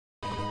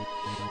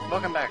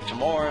Welcome back to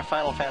more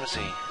Final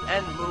Fantasy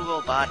and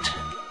Mooglebot.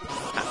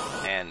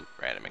 And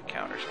random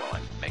encounters while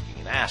I'm making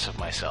an ass of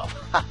myself.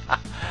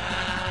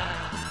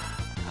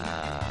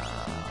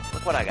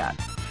 Look what I got.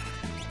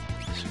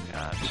 So we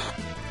got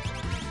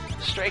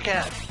Stray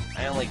Cat.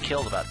 I only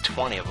killed about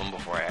 20 of them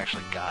before I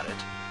actually got it.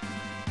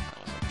 That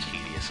wasn't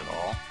tedious at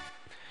all.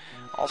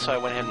 Also, I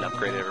went ahead and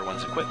upgraded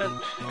everyone's equipment.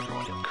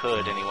 Everyone who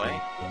could,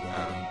 anyway.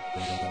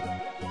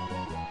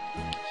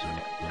 So we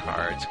got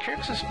cards.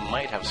 Perilous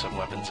might have some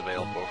weapons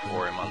available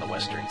for him on the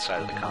western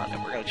side of the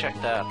continent. We're going to check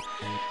that.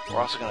 We're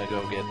also going to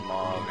go get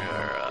Mog,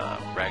 or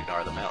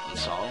Ragnar the Mountain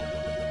Song.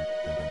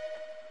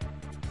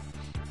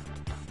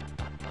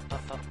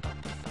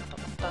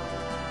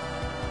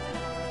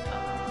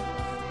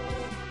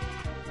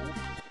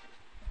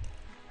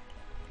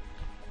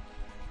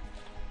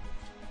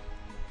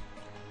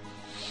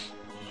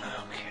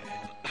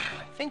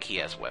 I think he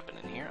has a weapon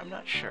in here, I'm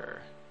not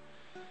sure.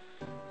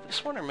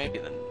 This one or maybe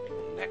the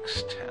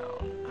next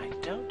town. I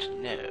don't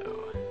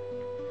know.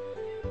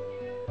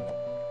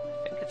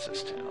 I think it's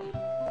this town.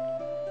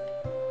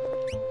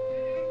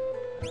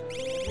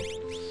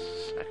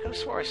 I could have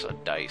swore I saw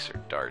dice or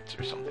darts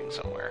or something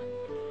somewhere.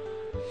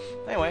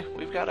 Anyway,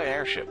 we've got an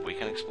airship. We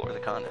can explore the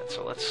continent,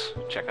 so let's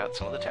check out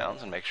some of the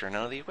towns and make sure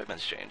none of the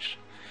equipment's changed.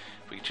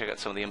 We can check out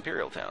some of the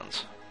Imperial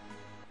towns.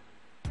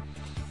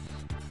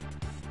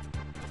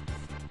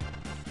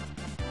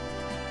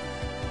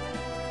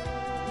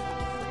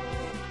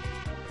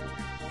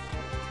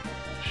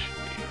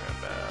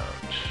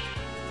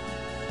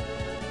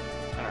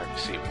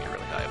 See when you're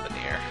really high up in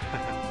the air.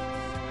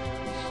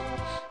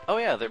 Oh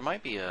yeah, there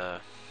might be a...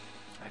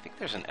 I think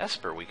there's an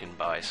Esper we can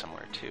buy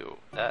somewhere too.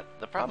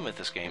 The problem with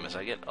this game is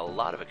I get a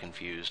lot of it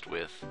confused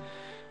with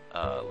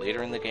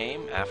later in the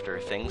game, after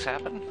things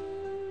happen.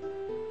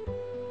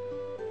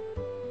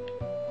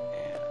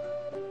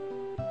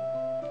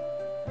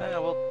 Yeah.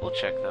 We'll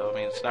check though. I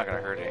mean, it's not going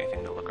to hurt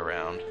anything to look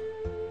around.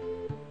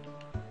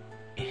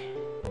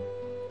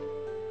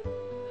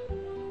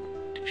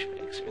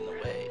 Douchebags are in the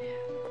way.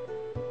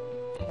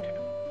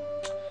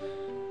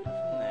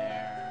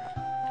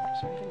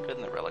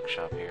 Relic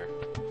shop here.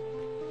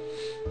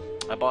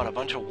 I bought a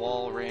bunch of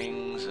wall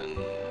rings and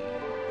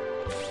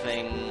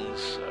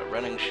things,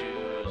 running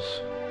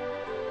shoes.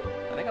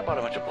 I think I bought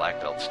a bunch of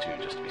black belts too,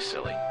 just to be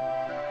silly.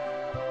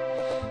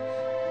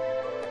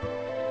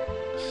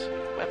 Let's see.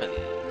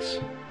 Weapons.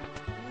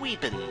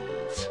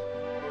 Weapons.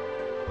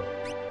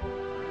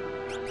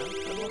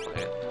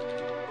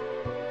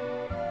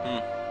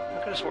 I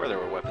could have swore there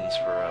were weapons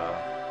for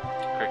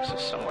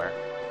Crixus somewhere.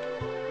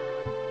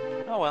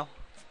 Oh well.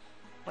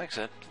 Like I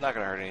said, it's not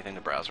going to hurt anything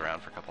to browse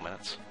around for a couple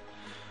minutes.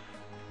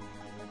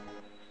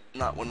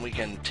 Not when we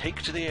can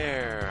take to the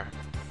air.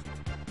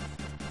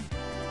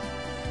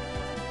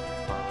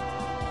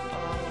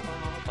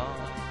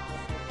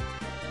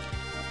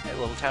 Hey, a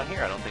little town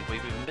here I don't think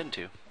we've even been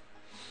to.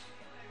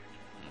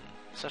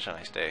 Such a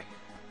nice day.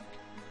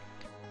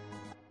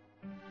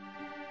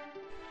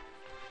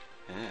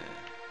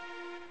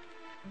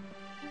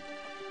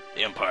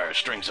 The Empire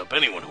strings up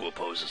anyone who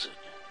opposes it.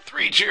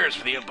 3 cheers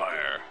for the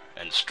Empire!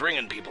 And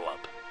stringing people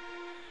up.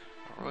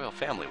 A royal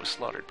family was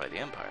slaughtered by the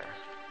Empire.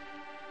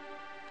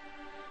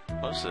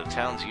 Most of the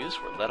town's youths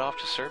were led off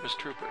to serve as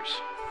troopers.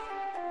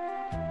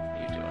 What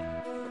are you doing?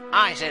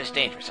 I said it's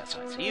dangerous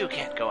outside, so you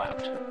can't go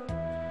out.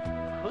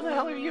 Who the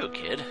hell are you,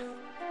 kid?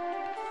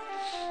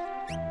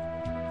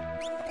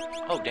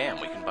 Oh, damn,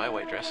 we can buy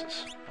white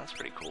dresses. That's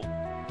pretty cool.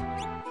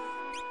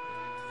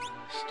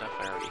 Stuff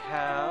I already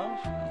have.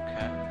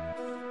 Okay.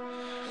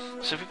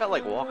 So if you felt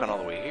like walking all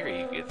the way here,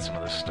 you could get some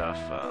of this stuff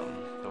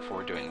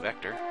before doing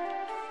Vector.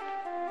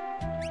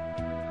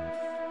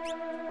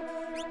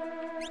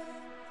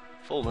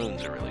 Full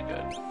moons are really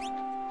good.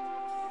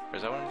 Or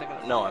is that what I'm thinking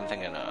of? No, I'm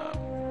thinking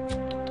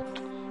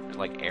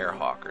like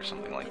Airhawk or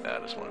something like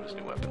that is one of his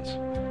new weapons.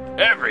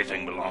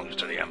 Everything belongs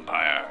to the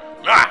Empire.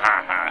 Ha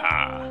ha ha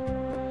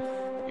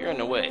ha! You're in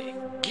the way.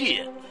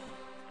 Get!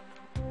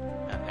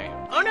 Ah, there you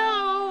go. Oh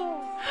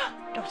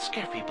no! Don't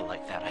scare people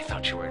like that. I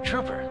thought you were a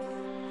trooper.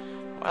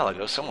 A while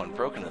ago, someone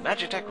broke into the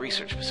Magitech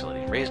research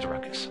facility and raised a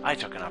ruckus. I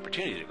took an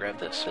opportunity to grab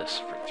this.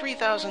 For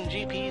 3,000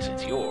 GPs,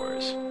 it's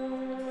yours.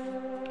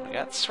 We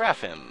got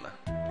Seraphim.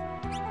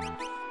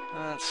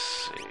 Let's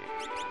see.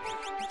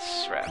 What's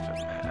Seraphim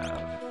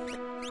have?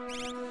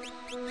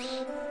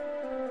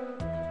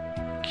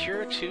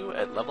 Cure 2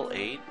 at level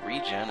 8,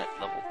 regen at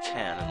level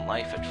 10, and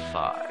life at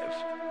 5.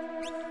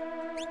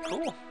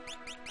 Cool.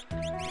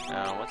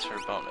 Now, what's her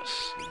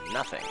bonus?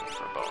 Nothing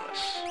for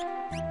bonus.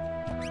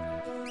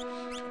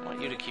 I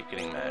want you to keep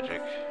getting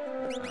magic.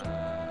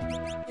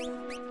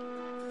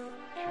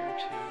 Cure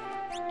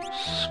 2.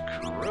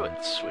 Screw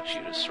it. Switch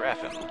you to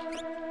Seraphim.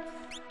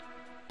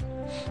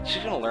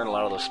 She's going to learn a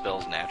lot of those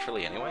spells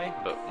naturally anyway,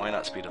 but why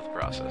not speed up the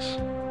process?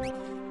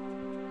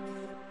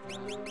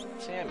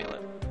 It's the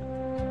amulet.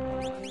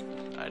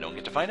 I don't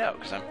get to find out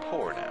because I'm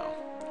poor now.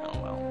 Oh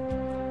well.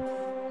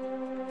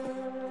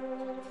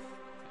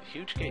 A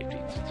huge cave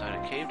leads inside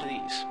a cave to the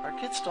east. Our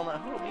kid's still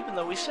not home, even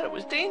though we said it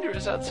was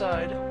dangerous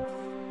outside.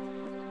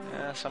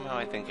 somehow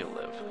I think you'll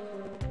live.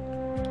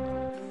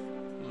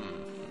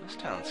 This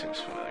town seems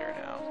familiar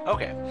now.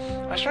 Okay,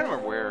 I was trying to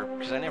remember where,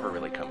 because I never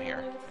really come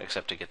here,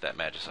 except to get that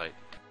magicite.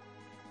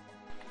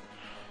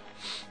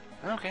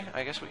 Okay,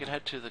 I guess we could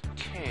head to the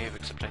cave,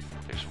 except I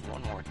think there's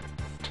one more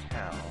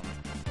town.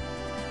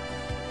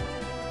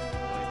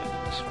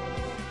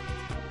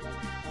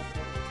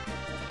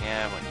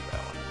 Yeah, I'm gonna do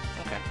that one.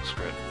 Okay,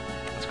 screw it.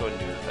 Let's go ahead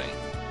and do the thing.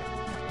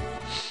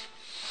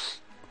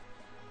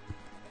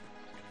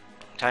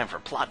 Time for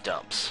plot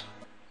dumps.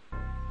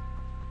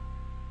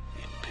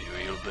 The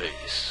Imperial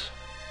base.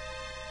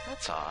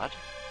 That's odd.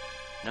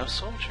 No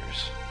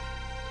soldiers.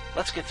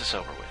 Let's get this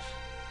over with.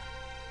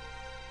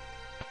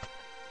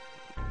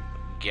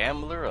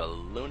 Gambler, a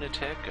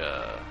lunatic,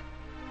 a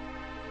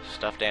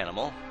stuffed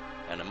animal,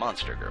 and a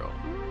monster girl.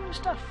 Ooh,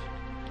 stuff.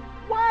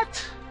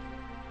 What?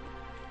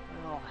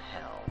 Oh,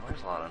 hell.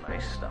 There's a lot of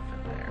nice stuff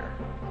in there.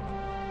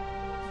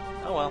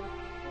 Oh, well.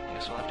 I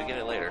guess we'll have to get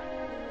it later.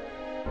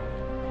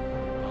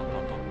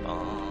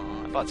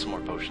 I bought some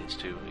more potions,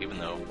 too, even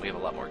though we have a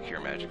lot more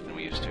cure magic than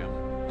we used to.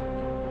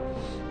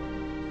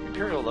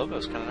 Imperial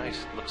logo's kind of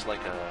nice. It looks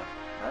like a...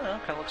 I don't know,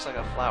 kind of looks like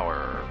a flower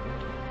or a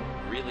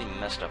really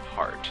messed up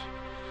heart.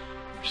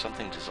 Or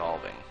something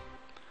dissolving.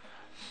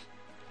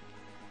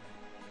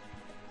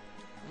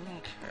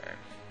 Okay.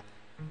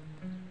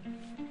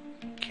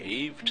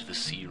 Cave to the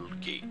sealed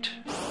gate.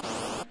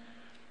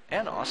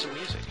 And awesome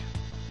music.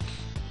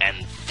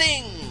 And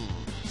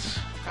things!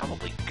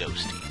 Probably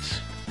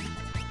ghosties.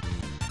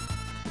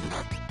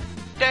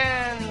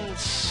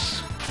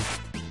 Dance!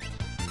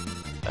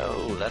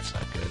 Oh, that's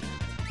not good.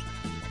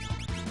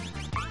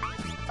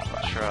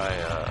 I'll try,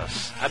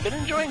 I've been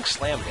enjoying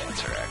Slam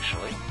Dancer,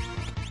 actually.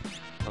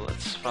 So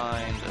let's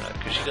find,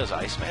 because she does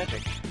ice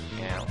magic.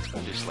 Yeah, let's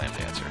go do Slam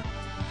Dancer.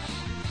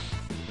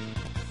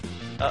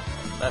 Oh,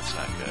 that's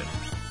not good.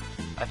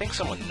 I think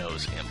someone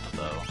knows Imp,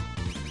 though.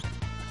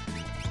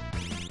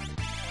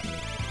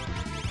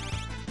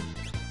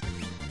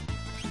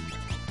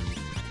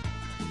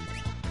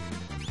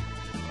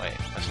 Wait,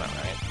 that's not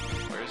right.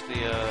 Where's the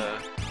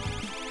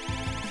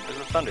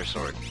Thunder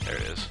Sword? There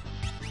it is.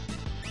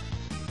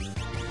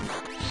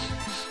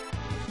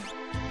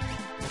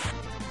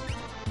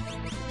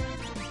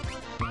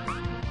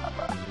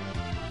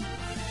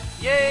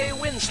 Yay,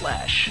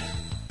 Windslash!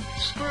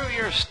 Screw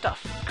your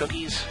stuff,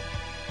 cookies.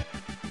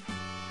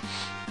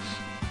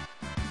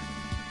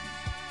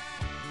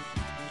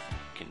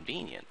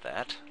 Convenient,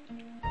 that.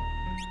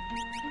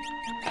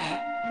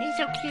 He's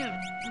so cute.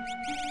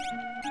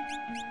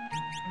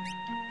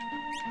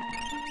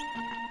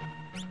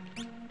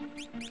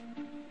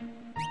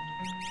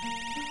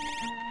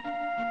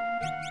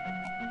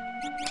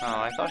 Oh,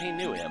 I thought he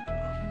knew Imp.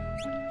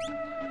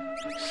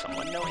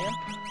 Someone know Imp?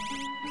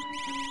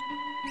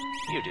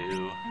 You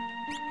do.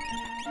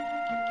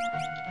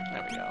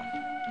 There we go.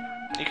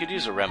 You could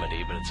use a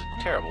remedy, but it's a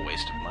terrible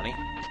waste of money.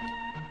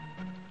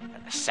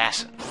 An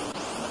assassin.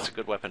 That's a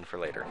good weapon for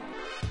later.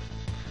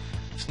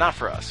 It's not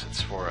for us.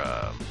 It's for,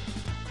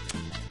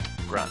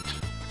 Grunt.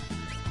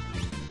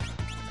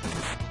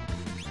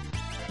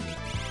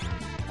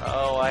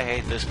 Oh, I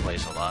hate this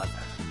place a lot.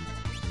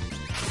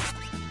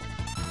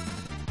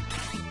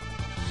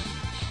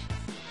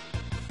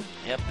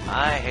 Yep,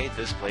 I hate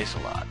this place a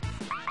lot.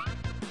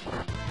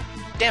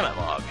 Damn it,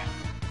 Log.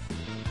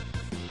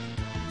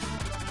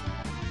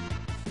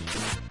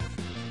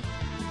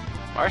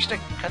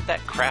 Marstick, cut that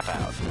crap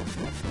out.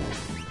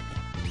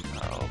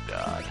 Oh,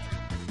 God.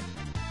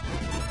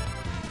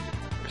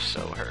 We're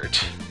so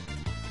hurt.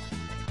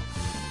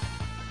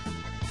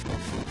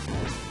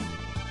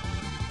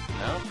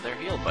 No, they're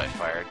healed by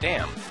fire.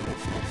 Damn.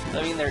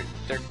 I mean, they're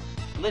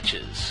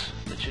liches.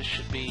 Liches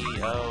should be...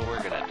 Oh,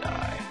 we're gonna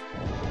die.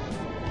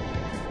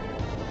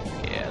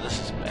 Yeah, this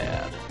is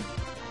bad.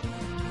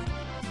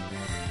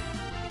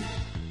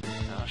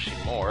 Oh, she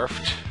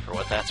morphed, for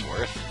what that's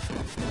worth.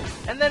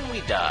 And then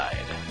we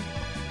died.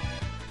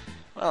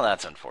 Well,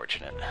 that's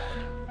unfortunate.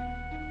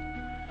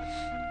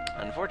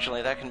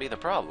 Unfortunately, that can be the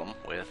problem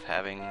with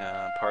having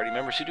party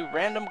members who do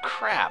random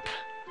crap.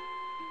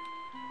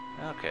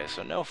 Okay,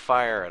 so no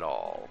fire at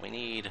all. We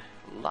need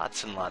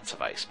lots and lots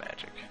of ice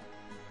magic.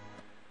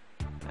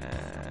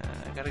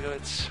 I gotta go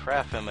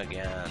trap him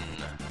again.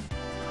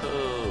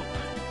 Poop.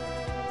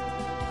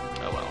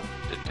 Oh well,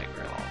 didn't take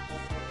very long.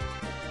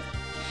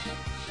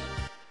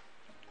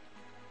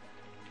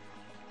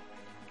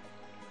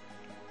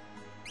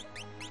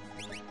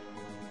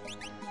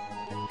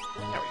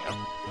 There we go.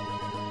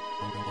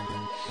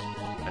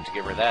 I have to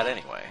give her that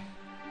anyway.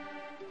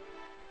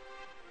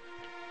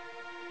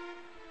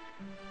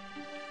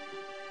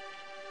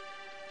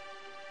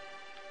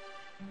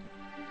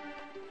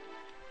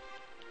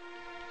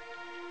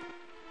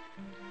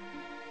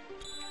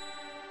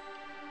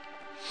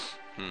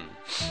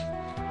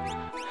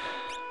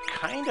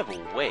 Kind of a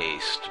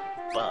waste,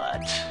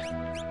 but...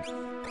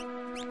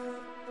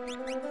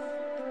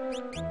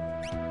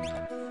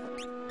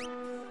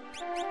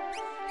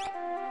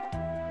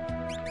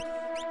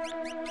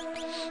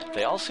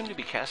 They all seem to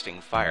be casting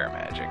fire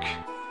magic.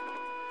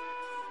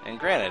 And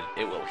granted,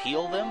 it will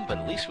heal them, but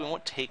at least we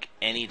won't take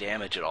any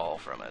damage at all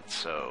from it,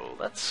 so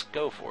let's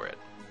go for it.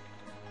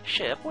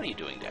 Ship, what are you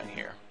doing down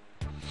here?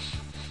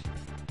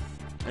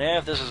 Yeah,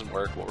 if this doesn't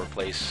work, we'll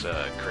replace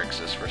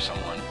Crixus for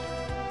someone.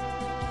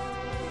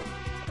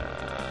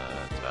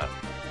 It's about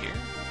here?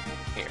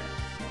 Here.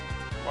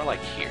 More like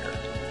here.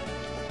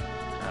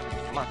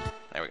 Come on.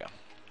 There we go.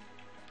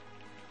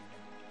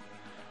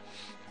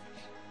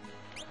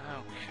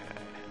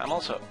 Okay. I'm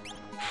also...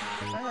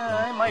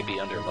 I might be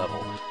under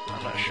leveled.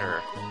 I'm not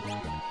sure.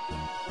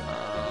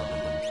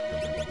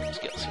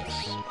 Skills,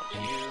 yes.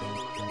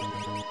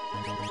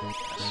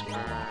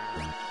 Esper...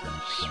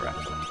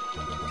 Shrapnel.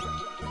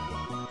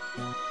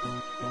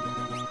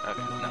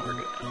 Okay, now we're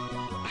good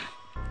now.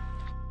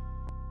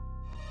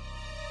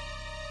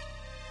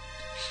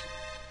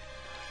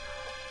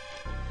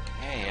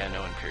 Yeah,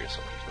 no Imperial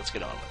Soldiers. Let's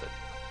get on with it.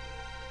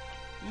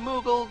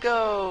 Moogle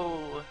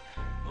go!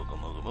 Moogle,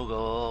 Moogle,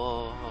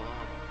 Moogle.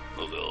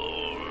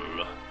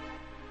 Moogle.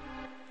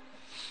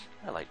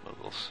 I like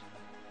Moogles.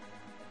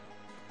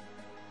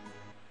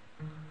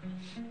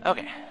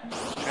 Okay,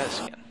 let's try this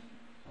again.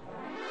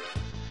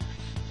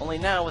 Only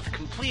now with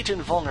complete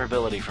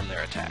invulnerability from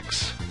their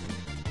attacks.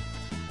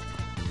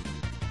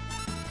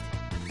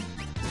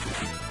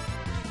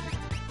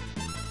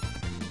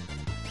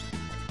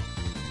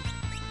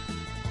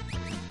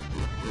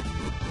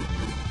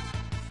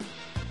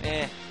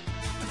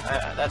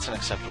 That's an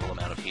acceptable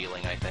amount of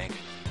healing, I think.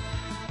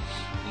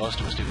 Most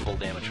of us do full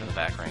damage from the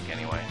back rank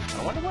anyway.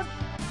 I wonder what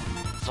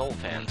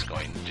Zoltan's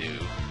going to do.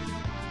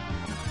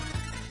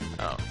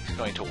 Oh, he's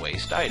going to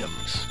waste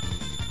items.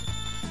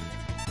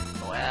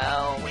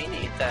 Well, we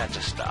need that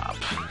to stop.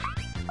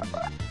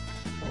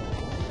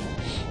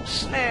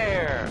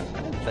 Snare!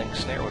 I didn't think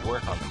Snare would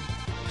work on them.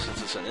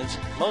 Since it's an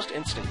most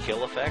instant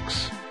kill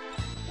effects,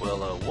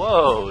 well,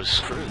 whoa,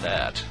 screw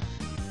that.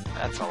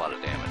 That's a lot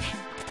of damage.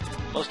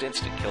 Most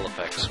instant kill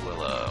effects will,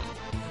 what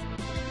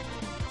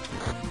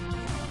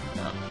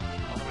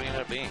do we end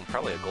up being?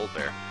 Probably a gold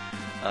bear.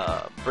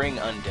 Bring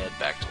undead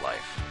back to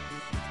life.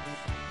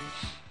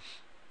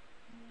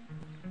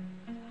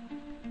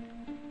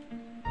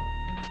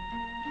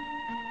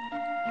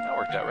 That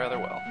worked out rather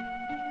well.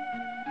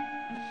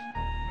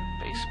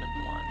 Basement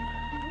 1.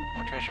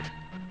 More treasure.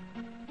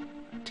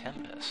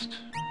 Tempest.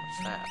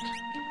 What's that?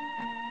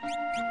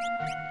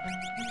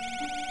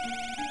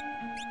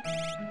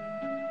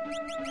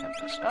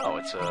 Oh,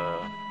 it's a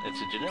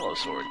Janillo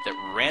sword that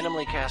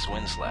randomly casts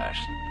Wind Slash.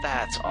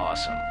 That's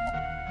awesome.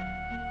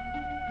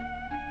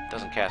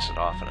 Doesn't cast it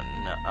often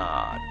enough.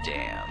 Ah,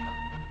 damn.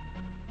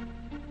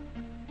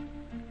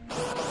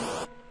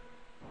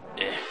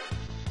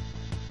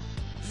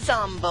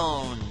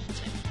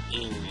 Zombones.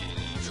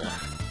 Ings.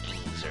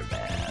 Ings are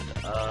bad.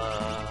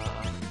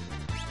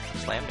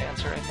 Slam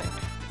Dancer, I think.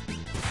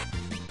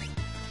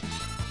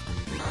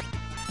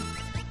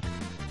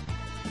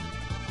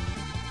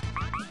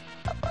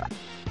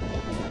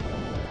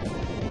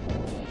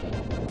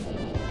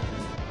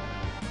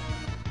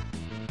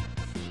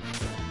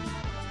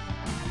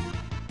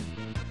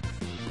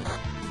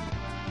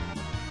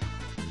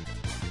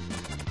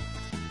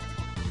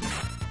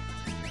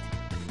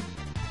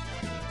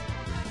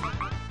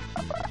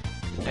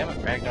 Damn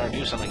it, Ragnar,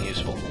 do something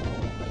useful. I'm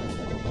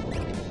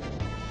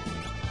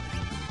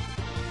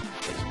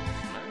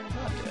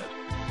not dead.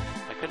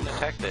 I couldn't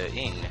attack the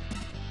Ing.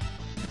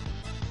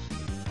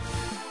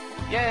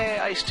 Yay,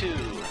 Ice 2!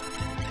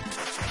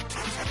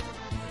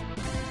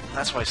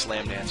 That's why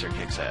Slam Dancer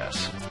kicks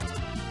ass.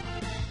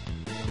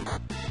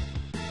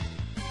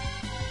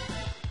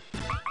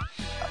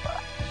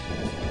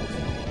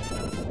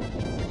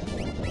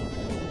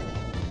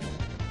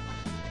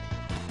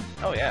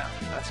 Oh yeah,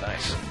 that's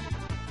nice.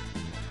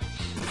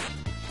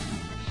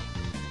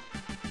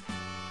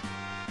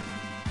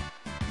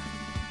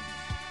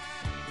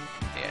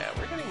 Yeah,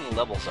 we're getting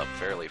levels up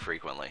fairly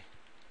frequently.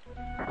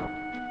 Let's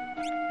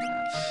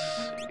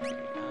see.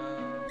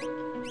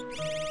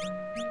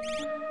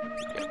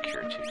 You got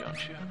Cure 2,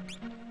 don't you?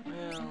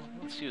 Well,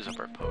 let's use up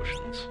our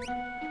potions.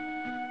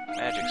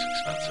 Magic's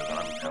expensive, and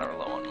I'm kind of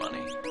low on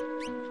money.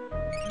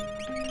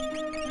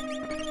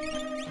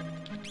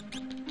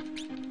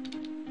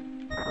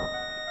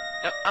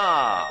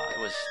 Ah, it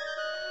was...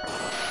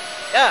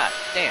 Ah,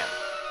 damn.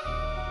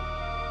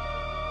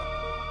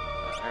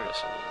 That hurt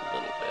us a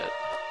little bit.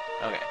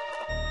 Okay.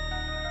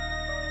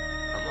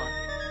 Come on.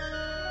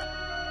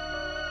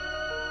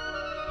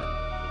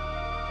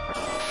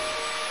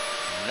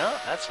 No,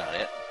 that's not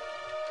it.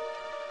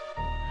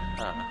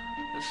 Huh.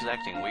 This is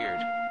acting weird.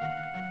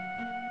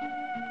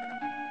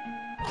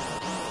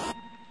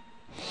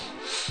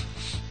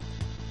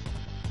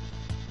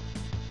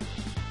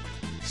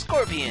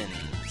 Scorpions!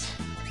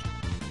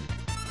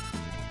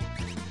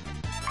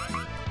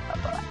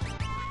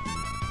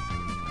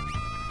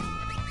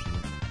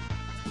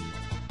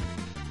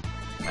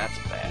 That's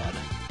bad.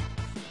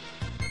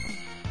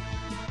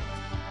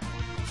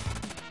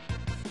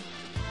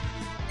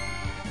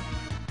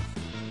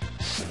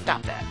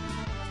 Stop that.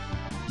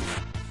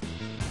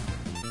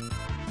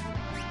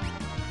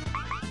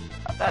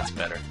 That's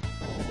better.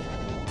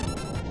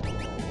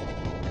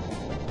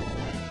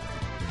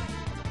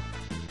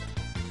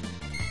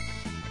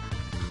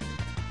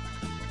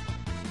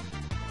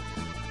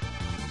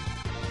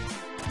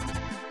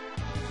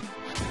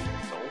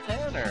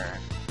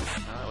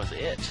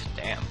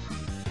 damn.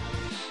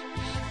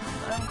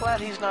 I'm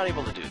glad he's not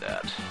able to do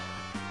that.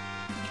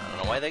 I don't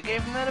know why they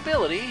gave him that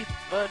ability,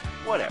 but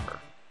whatever.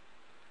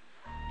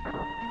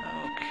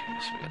 Okay,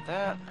 so we got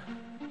that.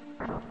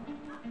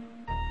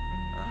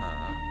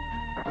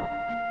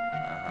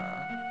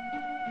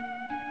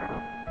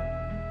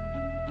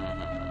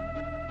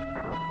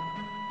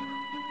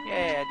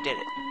 Yeah, I did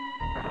it.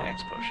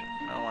 Next potion.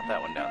 I don't want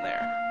that one down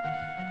there.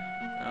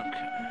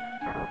 Okay.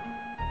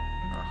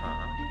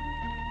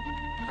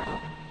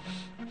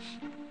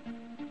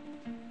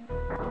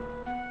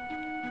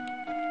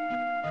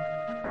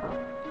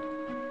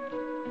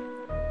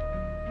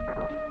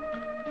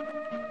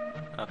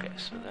 Okay,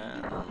 so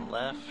then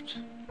left.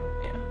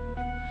 Yeah.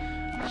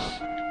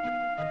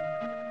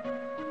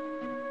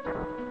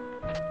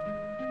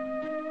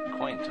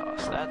 Coin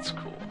toss. That's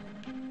cool.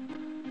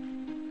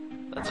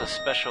 That's a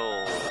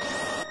special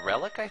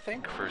relic, I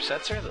think, for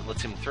Setzer that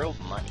lets him throw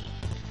money.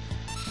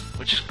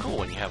 Which is cool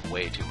when you have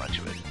way too much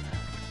of it.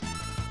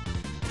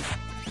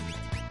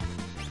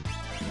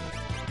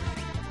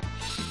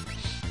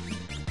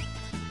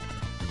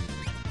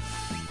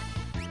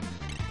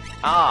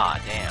 Ah,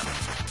 damn.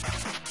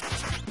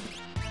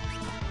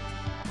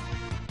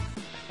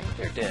 I think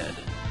they're dead.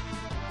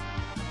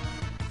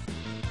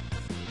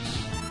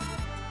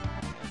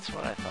 That's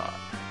what I thought.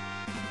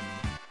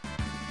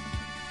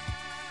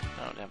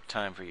 I don't have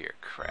time for your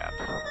crap.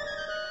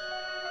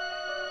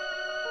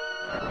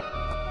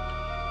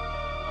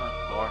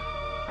 More.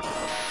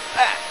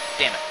 Ah!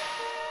 Damn it!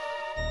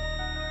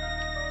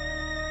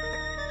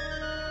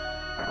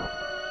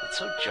 It's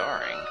so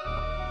jarring.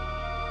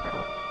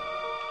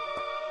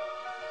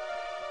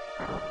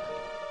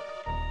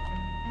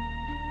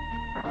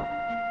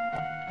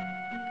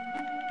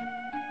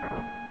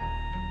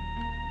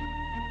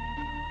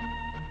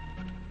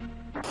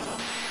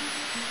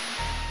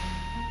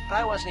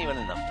 I wasn't even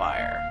in the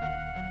fire.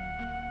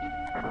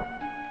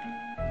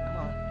 Come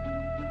on.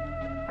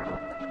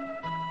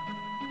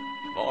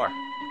 More.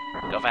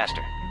 Go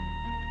faster.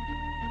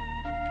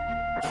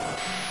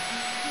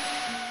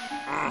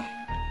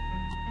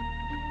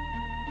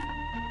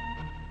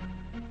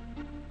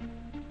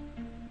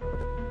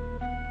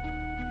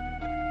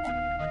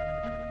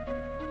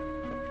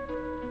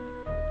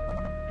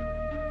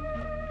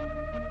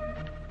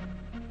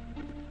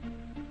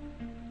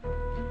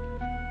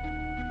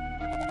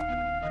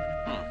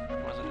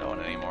 Wasn't going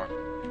anymore.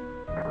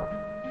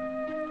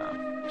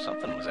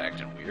 Something was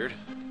acting weird.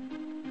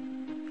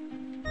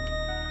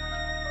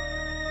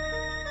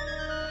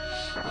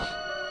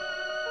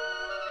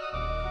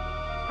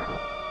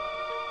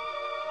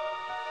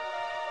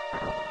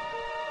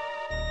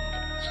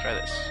 Let's try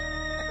this.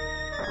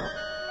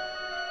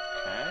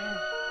 Okay.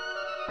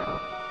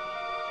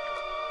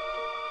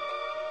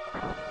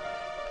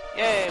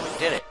 Yay, we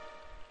did it.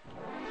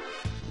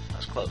 That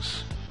was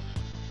close.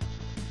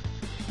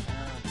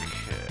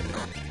 Okay.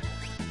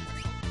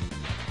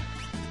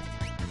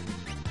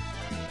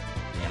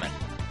 Damn it.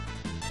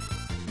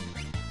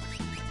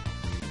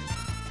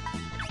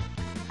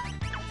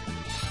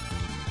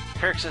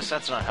 Perilous,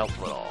 that's not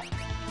helpful at all.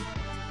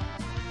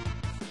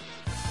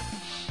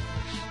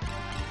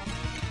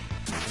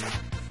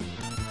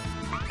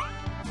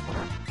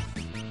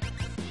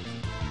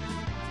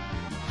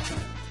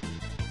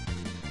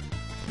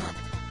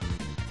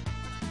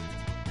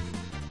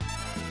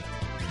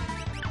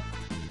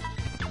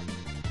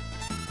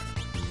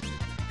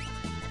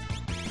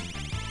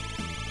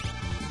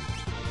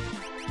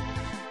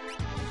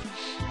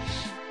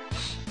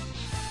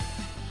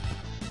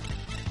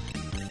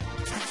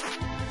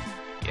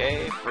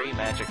 Yay, free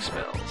magic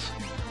spells.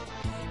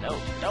 No,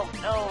 no,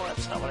 no,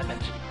 that's not what I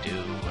meant to do.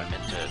 I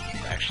meant to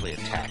actually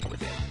attack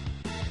with him.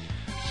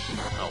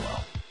 Oh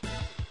well.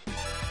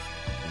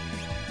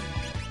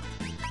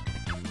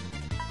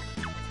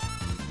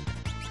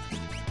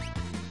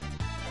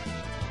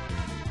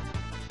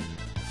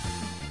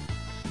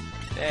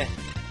 Eh.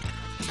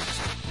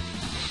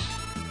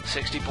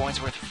 60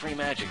 points worth of free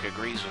magic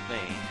agrees with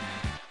me.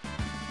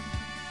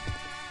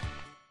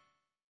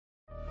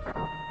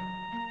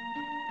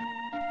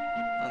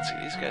 Let's see,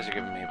 these guys are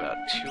giving me about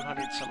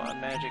 200 some odd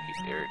magic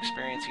or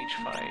experience each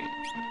fight.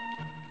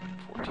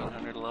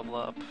 1400 level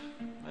up.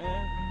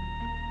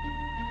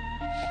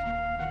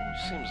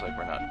 Seems like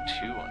we're not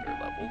too under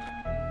leveled.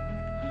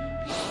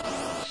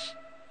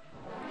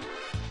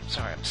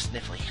 Sorry, I'm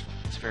sniffly.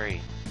 It's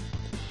very...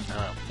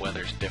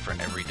 weather's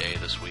different every day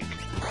this week.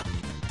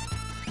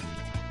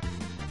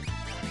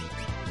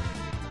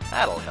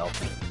 That'll help.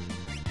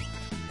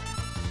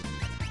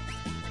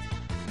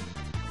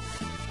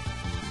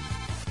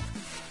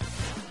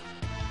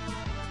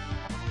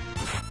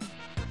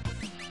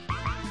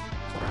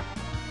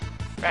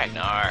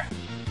 Ragnar.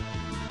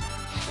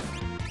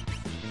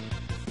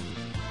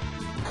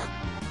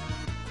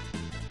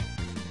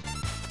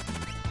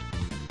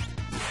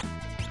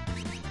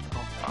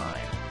 Oh,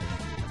 fine.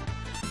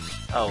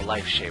 Oh,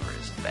 Life Shaver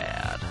is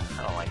bad.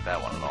 I don't like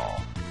that one at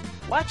all.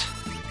 What?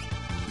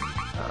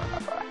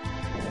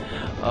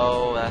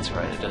 Oh, that's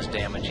right. It does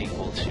damage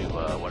equal to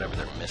whatever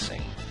they're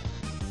missing.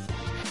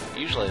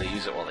 Usually they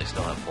use it while they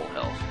still have full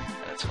health,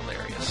 and it's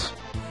hilarious.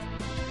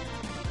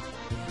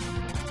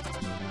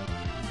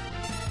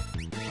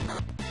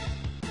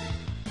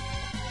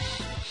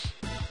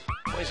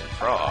 Poison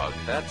frog,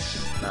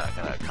 that's not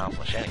gonna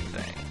accomplish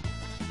anything.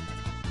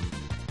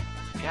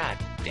 God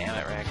damn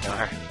it,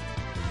 Ragnar.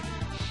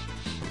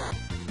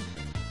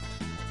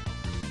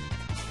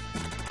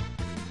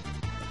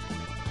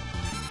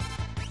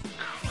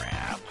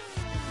 Crap.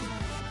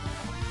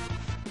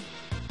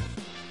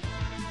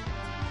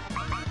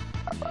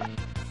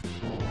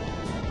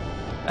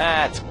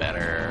 That's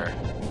better.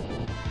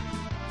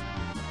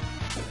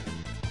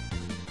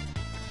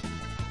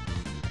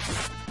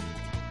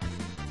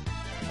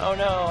 Oh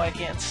no, I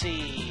can't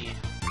see.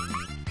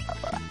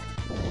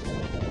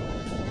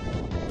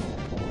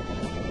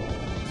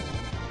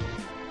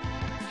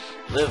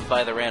 Live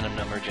by the random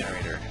number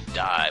generator.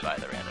 Die by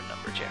the random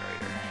number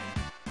generator.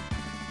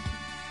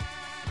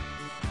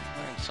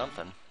 Learned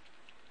something.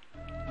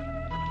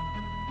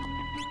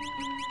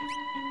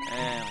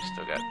 And we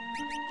still got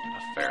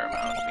a fair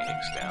amount of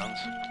Phoenix Downs.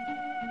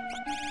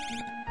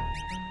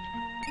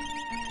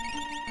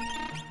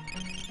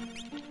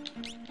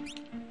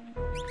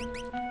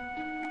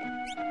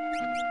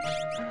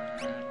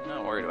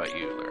 Not worried about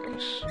you learning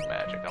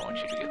magic. I want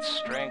you to get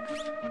strength.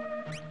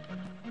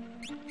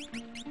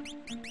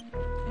 I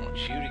want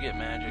you to get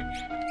magic.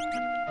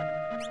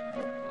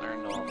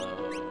 Learned all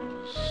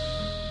those.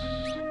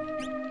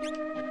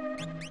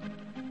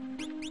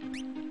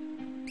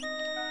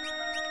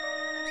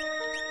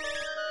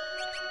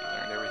 You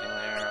learned everything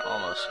there.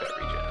 Almost got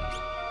regen. Do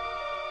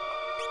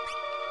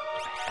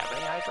I have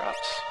any eye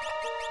drops?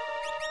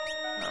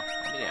 No,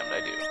 I'll be damned, I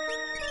do.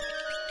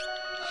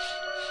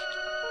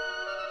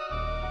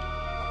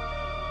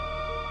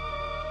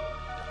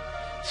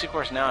 See, of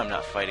course, now I'm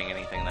not fighting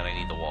anything that I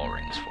need the wall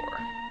rings for.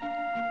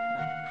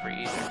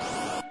 Free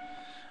either.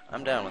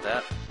 I'm down with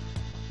that.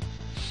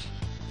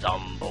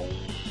 Thumbone.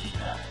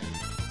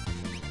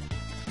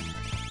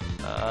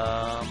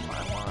 I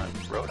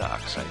want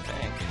Rhodox, I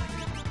think.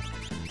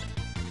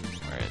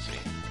 Where is he?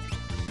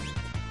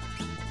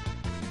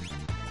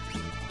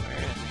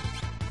 Where is he?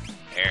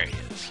 There he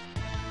is.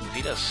 If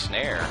he does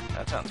snare,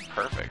 that sounds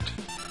perfect.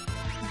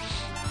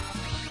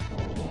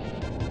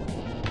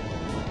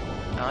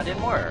 No, it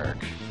didn't work.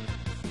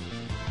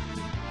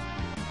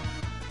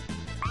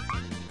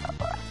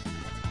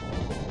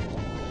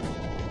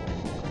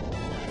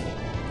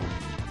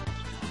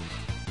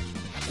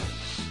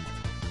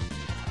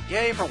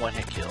 Yay for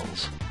one-hit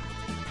kills.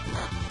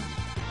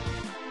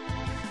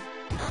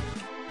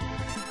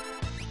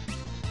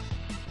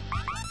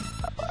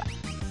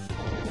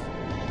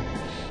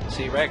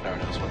 See, Ragnar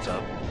knows what's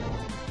up.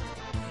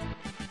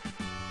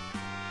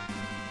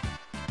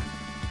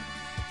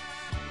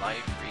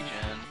 Life,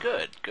 regen.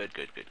 Good, good,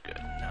 good, good, good.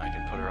 Now I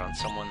can put her on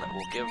someone that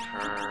will give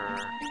her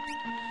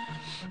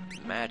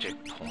magic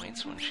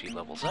points when she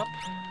levels up.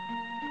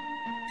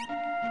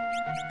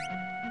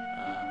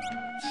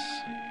 Let's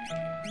see.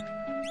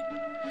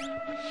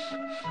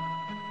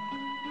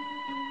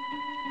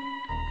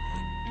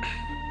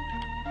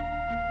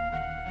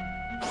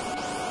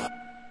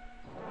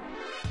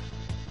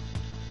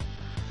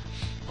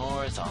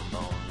 More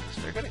zombones.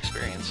 They're good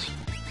experience.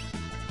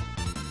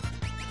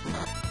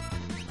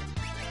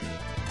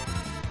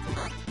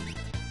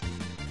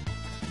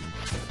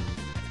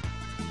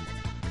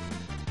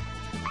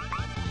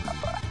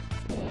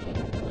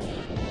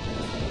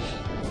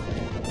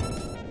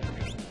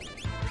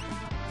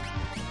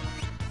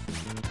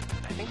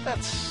 I think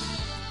that's...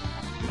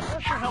 I'm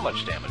not sure how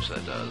much damage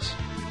that does.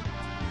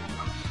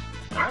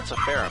 That's a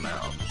fair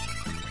amount.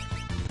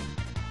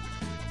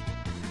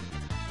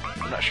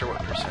 I'm not sure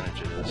what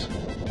percentage it is.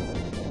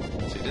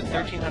 So he did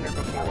 1,300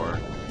 before.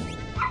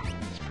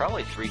 It's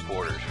probably 3/4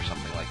 or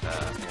something like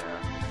that, yeah.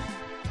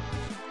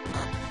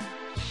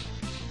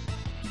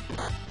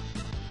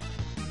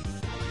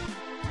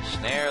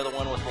 Snare the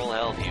one with full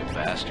health, you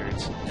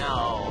bastards.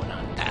 No,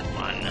 not that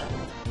one.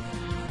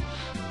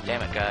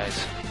 Damn it,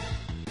 guys.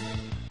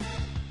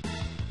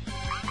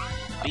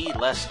 Be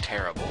less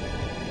terrible.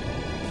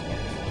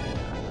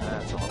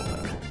 That's a little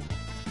better.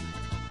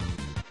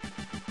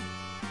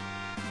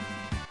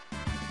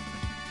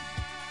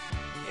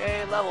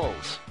 Yay,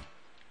 levels!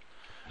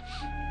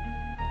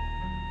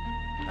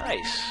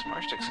 Nice!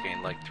 Marstick's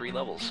gained like 3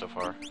 levels so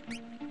far.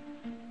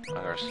 Of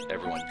course,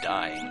 everyone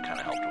dying kind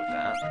of helped with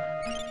that.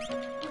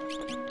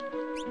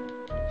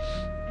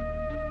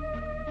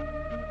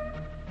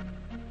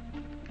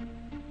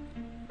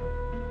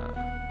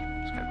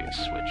 There's gotta be a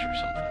switch or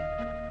something.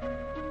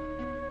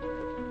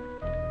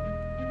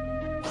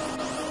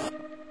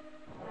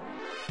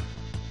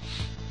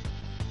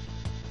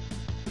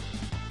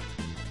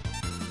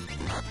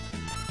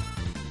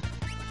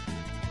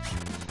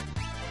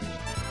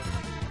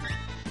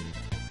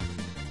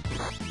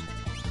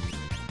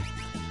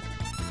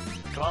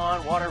 Come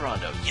on, Water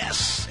Rondo.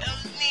 Yes! El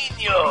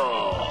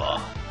Niño!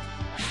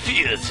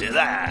 Feel the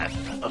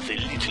laugh of the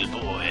little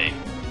boy.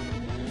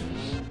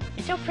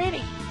 He's so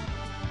pretty.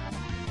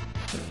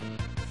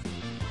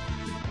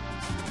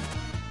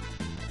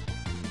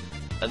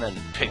 And then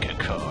pick a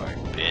card,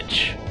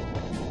 bitch.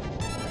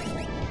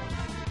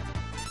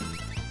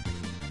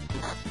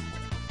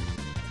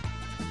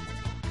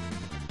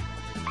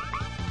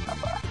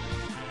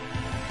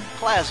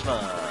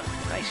 Plasma!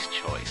 Nice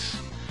choice.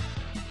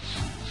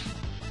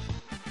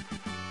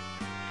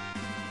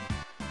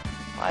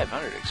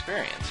 500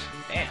 experience.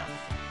 Damn.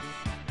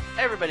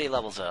 Everybody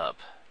levels up.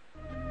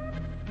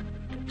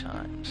 Good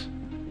times.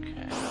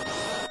 Okay.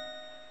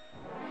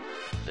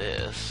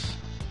 This.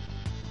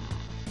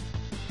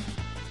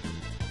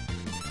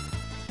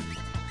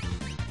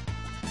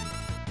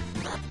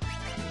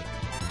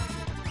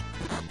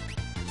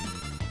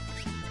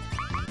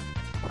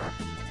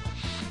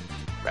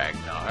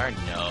 Ragnar,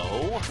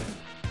 no.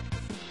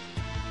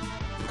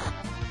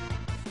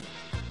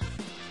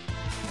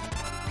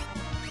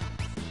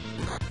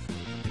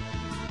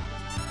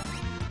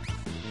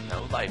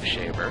 No life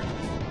shaver.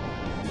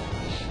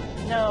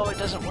 No, it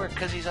doesn't work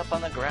because he's up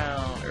on the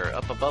ground, or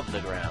up above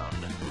the ground.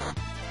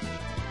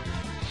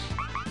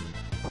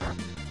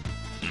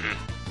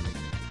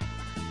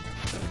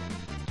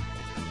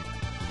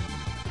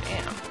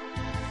 Damn.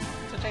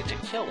 It's gonna take to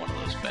kill one of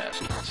those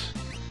bastards.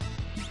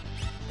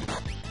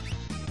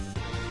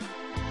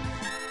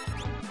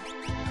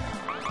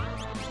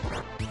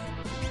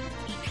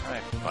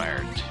 Fire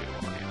 2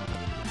 on him.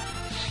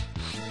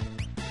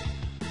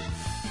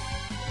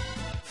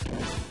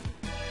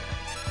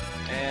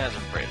 Yeah, I was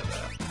afraid of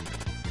that.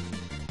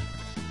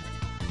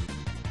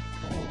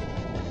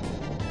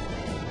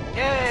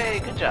 Yay!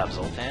 Good job,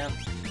 Zoltan.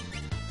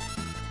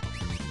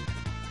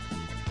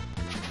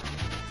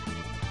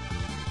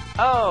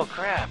 Oh,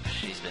 crap.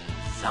 She's been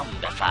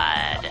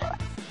zombified.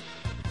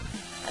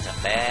 That's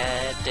a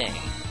bad thing.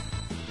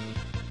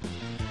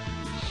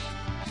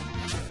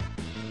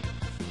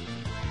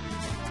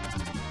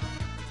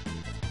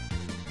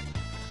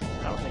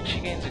 I don't think she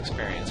gains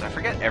experience. I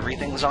forget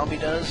everything zombie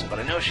does, but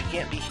I know she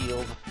can't be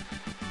healed.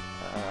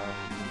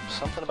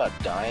 Something about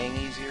dying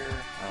easier?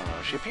 I don't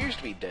know. She appears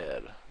to be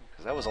dead,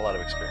 because that was a lot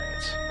of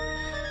experience.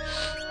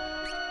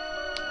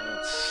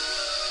 Let's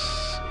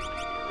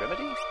see.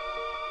 Remedy?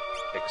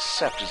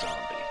 Accept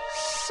zombie.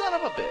 Son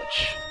of a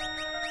bitch.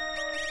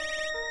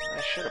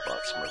 I should have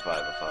bought some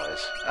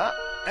Revivifies. Ah,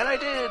 and I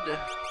did!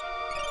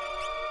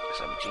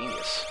 Because I'm a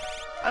genius.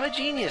 I'm a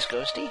genius,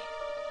 Ghosty.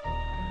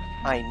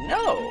 I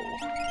know!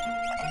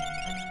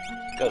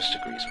 Ghost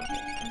agrees with me.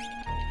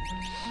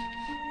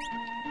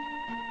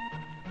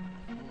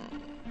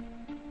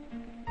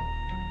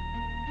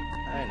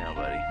 I know,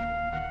 buddy.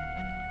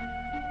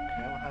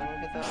 Okay, well, how do I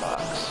get that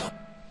box?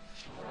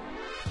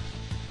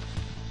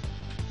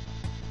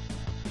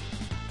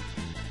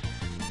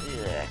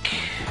 Yuck.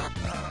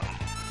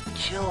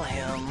 Kill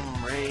him,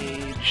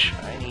 rage.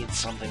 I need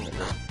something that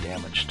does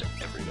damage to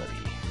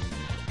everybody.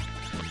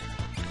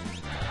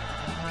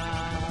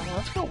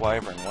 Let's go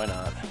Wyvern, why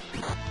not?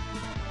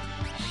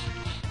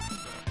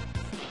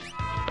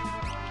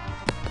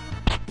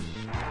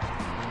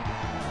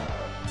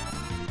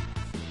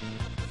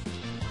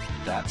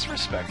 That's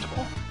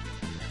respectable.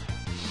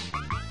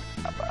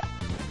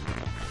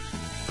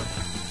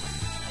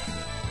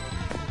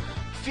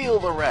 Feel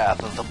the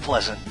wrath of the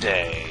pleasant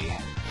day.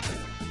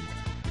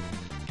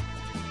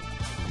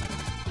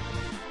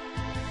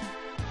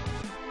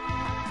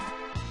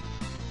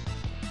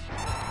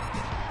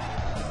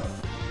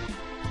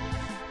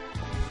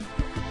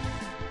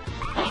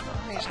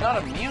 He's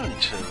not immune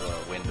to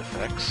wind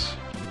effects.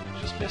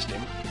 Just missed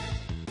him.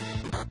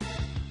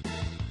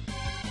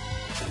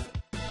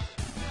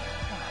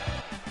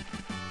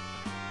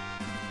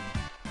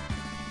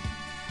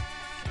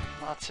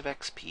 Lots of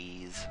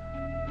XPs.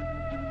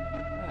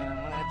 I'm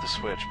gonna hit the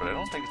switch, but I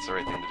don't think it's the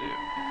right thing to do.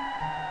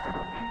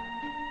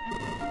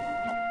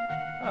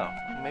 Oh,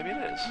 maybe it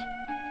is.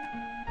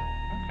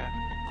 Okay.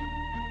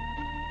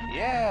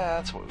 Yeah,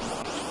 that's what we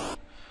want.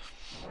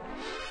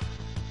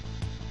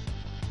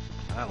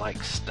 I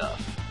like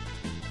stuff.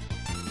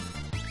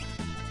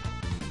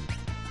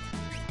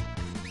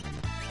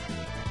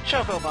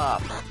 Choco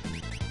Bop!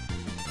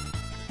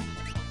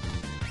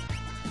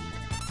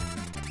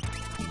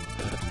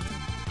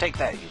 Take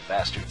that, you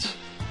bastards.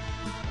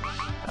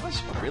 That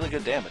was really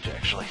good damage,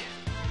 actually.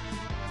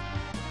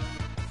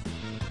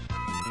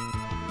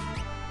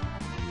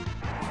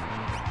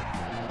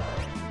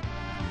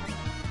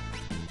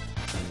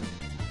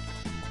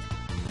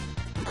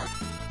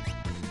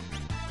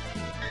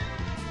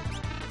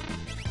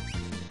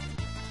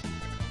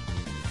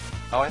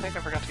 Oh, I think I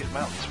forgot to get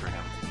mountains for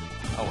him.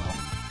 Oh well.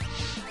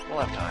 We'll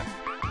have time.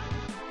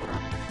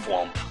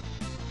 Thwomp.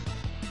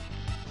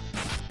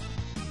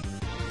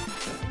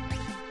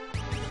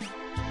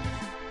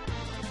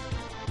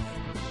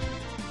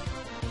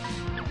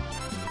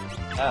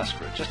 Ah,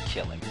 screw it. Just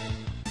kill him.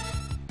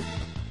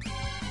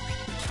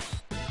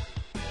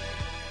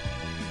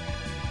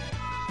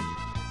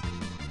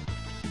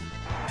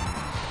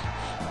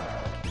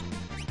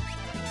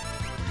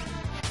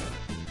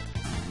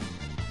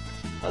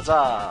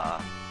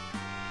 Huzzah!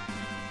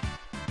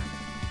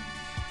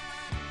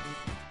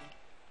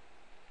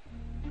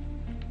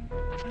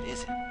 What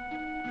is it?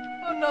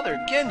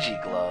 Another Genji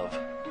glove.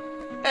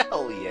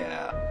 Hell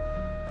yeah.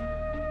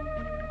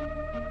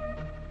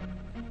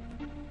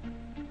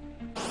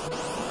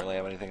 Don't really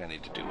have anything I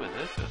need to do with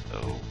it, but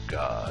oh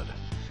god.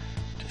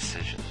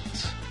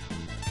 Decisions.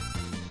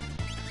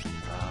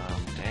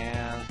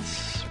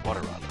 Dance.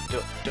 Water run. Do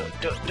it, do it,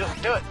 do it, do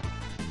it, do it!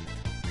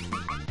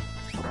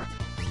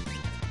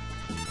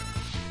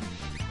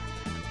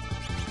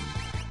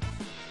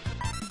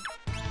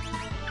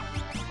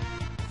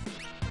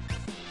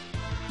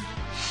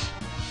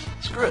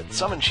 Screw it,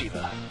 summon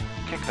Shiva.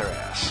 Kick their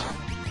ass.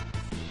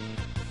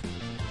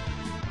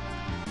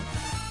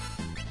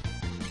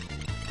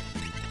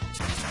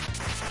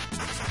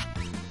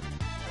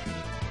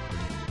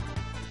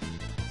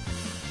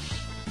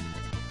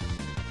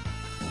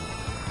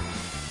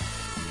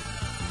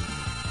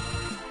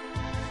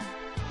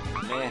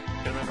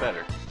 Could have been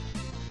better.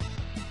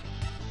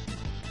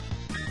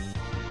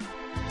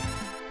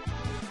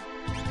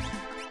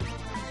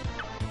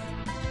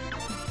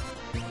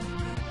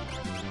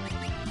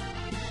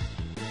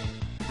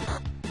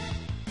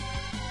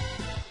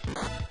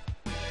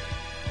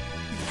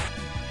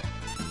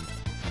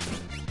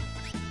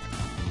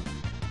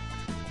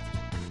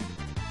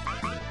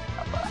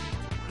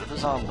 Rid of the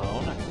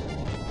Zombone.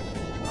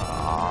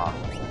 Aww.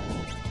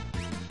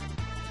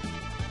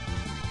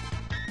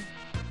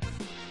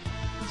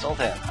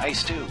 Sultan,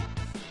 Ice 2.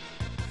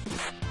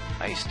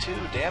 Ice 2,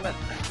 damn it.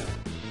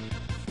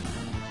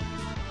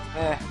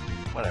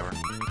 Whatever.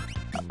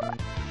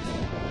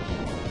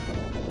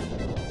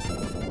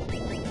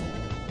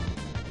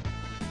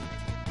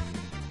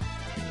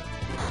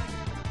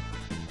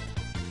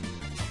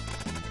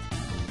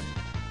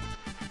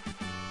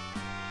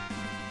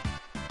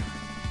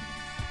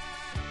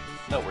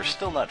 No, we're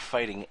still not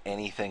fighting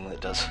anything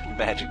that does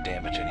magic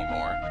damage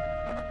anymore.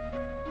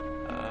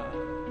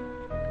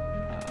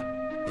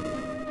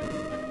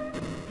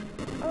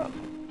 Oh,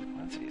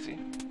 that's easy.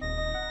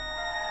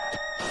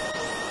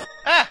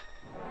 Ah!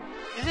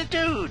 It's a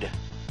dude!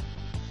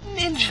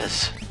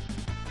 Ninjas!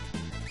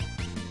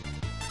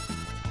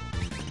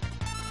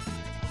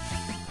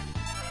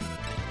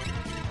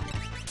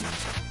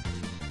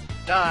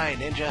 Die,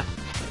 ninja!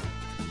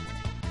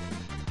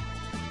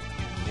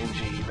 You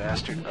ninja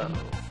bastard.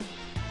 Uh-oh.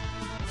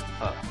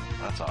 Huh,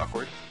 that's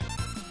awkward.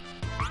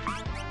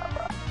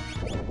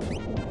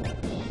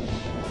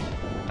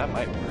 That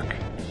might work.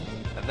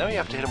 And then we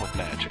have to hit him with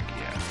magic,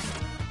 yeah.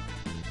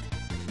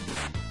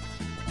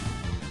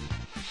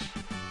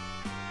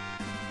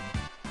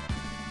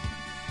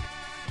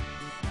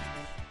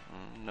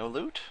 No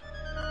loot?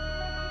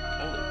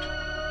 No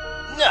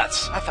loot.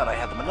 Nuts! I thought I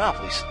had the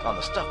monopoly on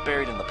the stuff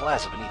buried in the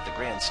plaza beneath the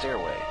grand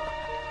stairway.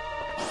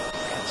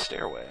 Grand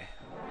stairway.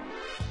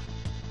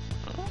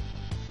 Huh?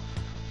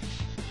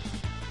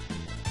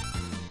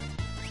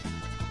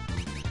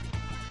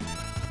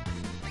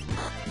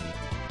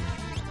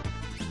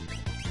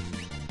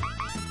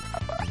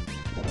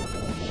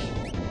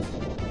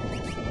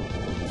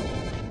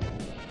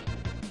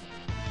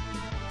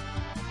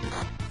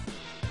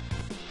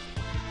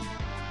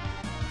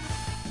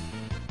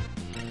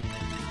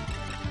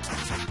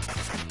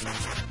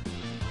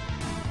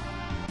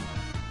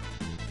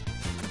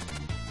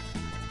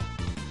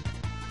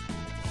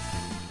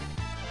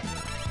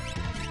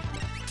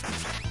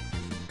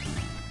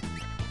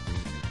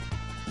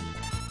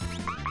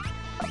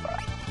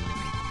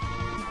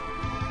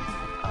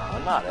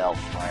 Not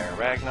Elfire,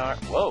 Ragnar.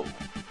 Whoa.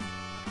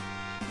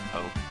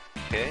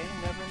 Okay,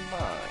 never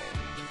mind.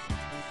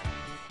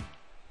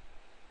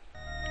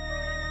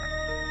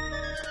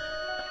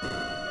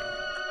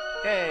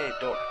 Yay,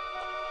 door.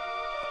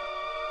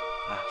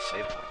 Ah,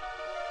 save point.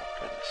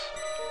 Goodness.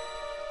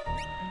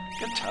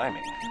 Good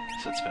timing.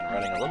 It's been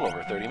running a little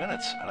over 30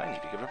 minutes, and I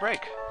need to give it a break.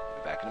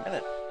 I'll be back in a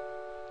minute.